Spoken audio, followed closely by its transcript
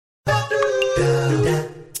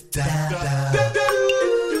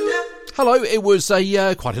Hello, it was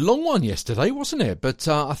quite a long one yesterday, wasn't it? But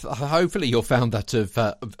hopefully you found that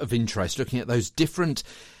of interest, looking at those different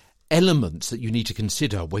elements that you need to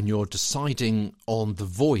consider when you're deciding on the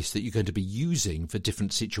voice that you're going to be using for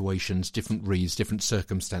different situations, different reads, different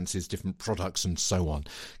circumstances, different products, and so on.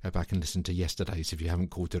 Go back and listen to yesterday's if you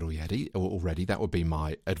haven't caught it already. That would be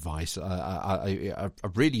my advice. I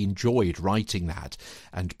really enjoyed writing that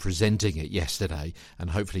and presenting it yesterday, and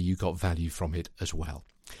hopefully you got value from it as well.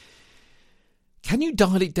 Can you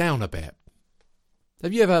dial it down a bit?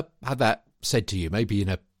 Have you ever had that said to you, maybe in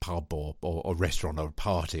a pub or restaurant or a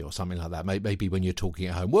party or something like that? Maybe when you're talking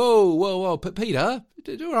at home. Whoa, but Peter,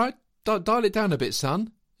 all right, dial it down a bit,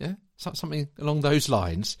 son. Yeah, something along those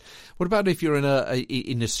lines. What about if you're in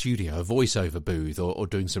a studio, a voiceover booth, or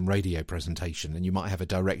doing some radio presentation, and you might have a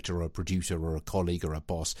director or a producer or a colleague or a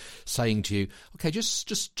boss saying to you, okay,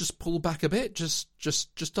 just pull back a bit, just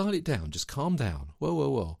dial it down, just calm down.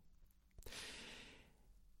 Whoa.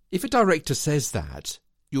 If a director says that,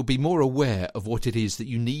 you'll be more aware of what it is that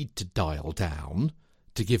you need to dial down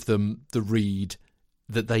to give them the read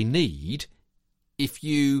that they need, if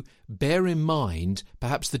you bear in mind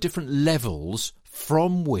perhaps the different levels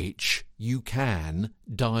from which you can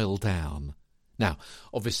dial down. Now,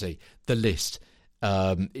 obviously, the list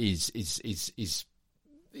is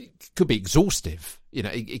it could be exhaustive. You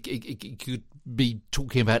know, it could be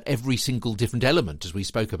talking about every single different element, as we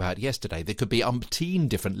spoke about yesterday. There could be umpteen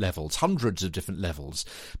different levels, hundreds of different levels.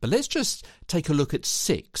 But let's just take a look at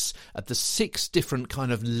the six different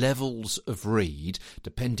kind of levels of read,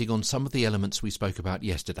 depending on some of the elements we spoke about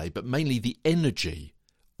yesterday, but mainly the energy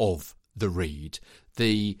of the read,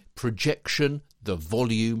 the projection, the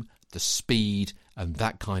volume, the speed, and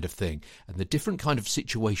that kind of thing, and the different kind of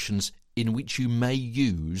situations in which you may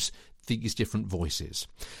use these different voices.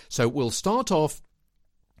 So we'll start off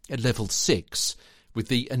at level 6 with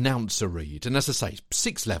the announcer read. And as I say,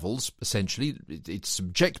 6 levels, essentially. It's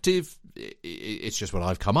subjective. It's just what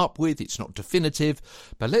I've come up with. It's not definitive.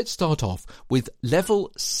 But let's start off with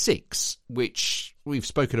level 6, which we've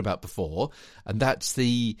spoken about before. And that's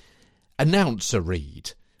the announcer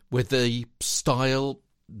read, with the style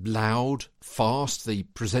loud, fast, the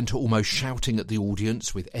presenter almost shouting at the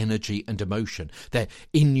audience with energy and emotion. They're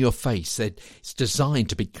in your face. It's designed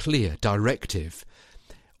to be clear, directive.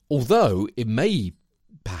 Although it may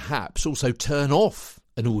perhaps also turn off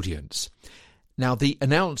an audience. Now, the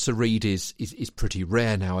announcer read is pretty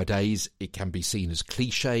rare nowadays. It can be seen as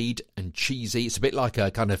cliched and cheesy. It's a bit like a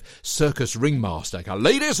kind of circus ringmaster.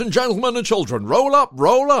 Ladies and gentlemen and children, roll up,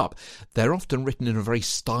 roll up. They're often written in a very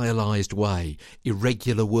stylised way,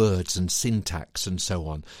 irregular words and syntax and so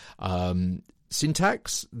on.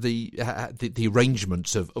 Syntax, the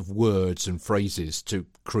arrangements of words and phrases to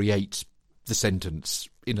create the sentence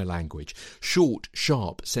in a language. Short,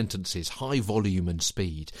 sharp sentences, high volume and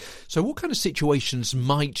speed. So what kind of situations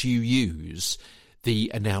might you use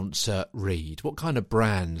the announcer read? What kind of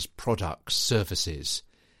brands, products, services?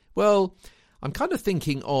 Well, I'm kind of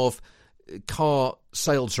thinking of car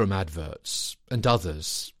sales room adverts and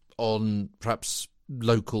others on perhaps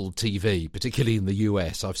local TV, particularly in the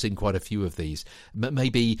US. I've seen quite a few of these.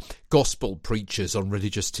 Maybe gospel preachers on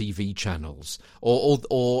religious TV channels.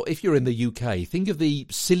 Or if you're in the UK, think of the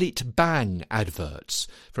Sillet Bang adverts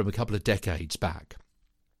from a couple of decades back.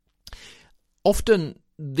 Often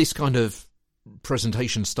this kind of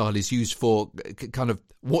presentation style is used for kind of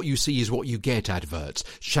what you see is what you get adverts,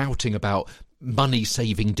 shouting about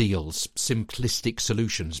money-saving deals, simplistic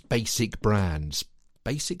solutions, basic brands.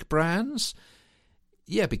 Basic brands?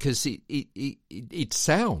 Yeah, because it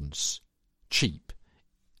sounds cheap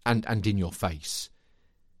and in your face.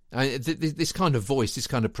 This kind of voice, this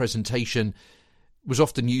kind of presentation was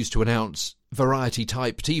often used to announce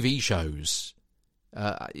variety-type TV shows.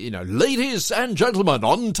 Ladies and gentlemen,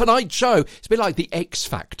 on tonight's show. It's a bit like the X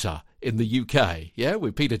Factor in the UK, yeah,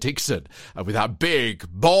 with Peter Dixon, with that big,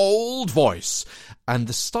 bold voice. And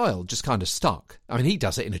the style just kind of stuck. I mean, he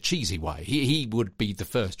does it in a cheesy way. He would be the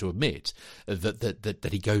first to admit that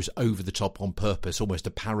he goes over the top on purpose, almost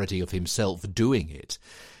a parody of himself doing it.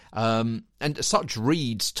 And such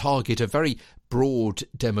reads target a very broad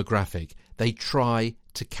demographic. They try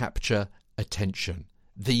to capture attention.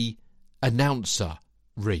 The announcer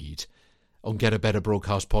read on Get a Better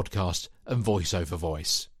Broadcast podcast and Voice Over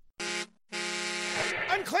Voice.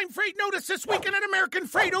 Claim freight notice this weekend at American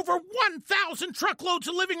Freight. Over 1,000 truckloads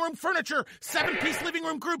of living room furniture. 7-piece living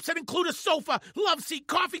room groups that include a sofa, love seat,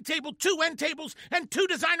 coffee table, 2 end tables, and 2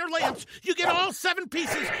 designer lamps. You get all 7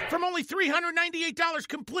 pieces from only $398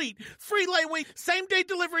 complete. Free layaway, same-day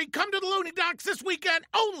delivery. Come to the loading docks this weekend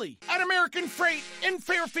only at American Freight in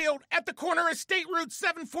Fairfield at the corner of State Route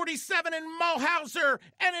 747 in Mulhauser,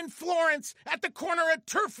 and in Florence at the corner of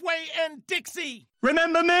Turfway and Dixie.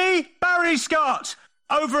 Remember me? Barry Scott.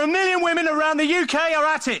 Over 1 million women around the UK are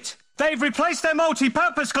at it. They've replaced their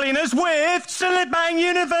multi-purpose cleaners with Silitbang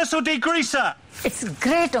Universal Degreaser. It's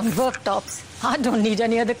great on worktops. I don't need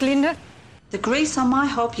any other cleaner. The grease on my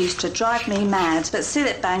hob used to drive me mad, but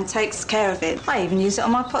Silitbang takes care of it. I even use it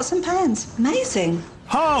on my pots and pans. Amazing.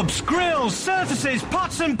 Hobs, grills, surfaces,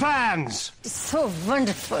 pots and pans. It's so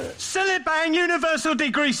wonderful. Silitbang Universal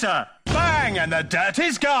Degreaser. Bang, and the dirt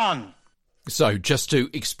is gone. So, just to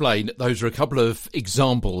explain, those are a couple of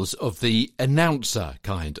examples of the announcer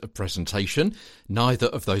kind of presentation. Neither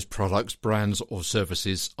of those products, brands or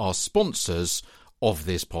services are sponsors of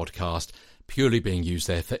this podcast, purely being used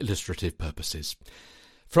there for illustrative purposes.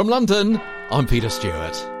 From London, I'm Peter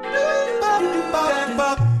Stewart.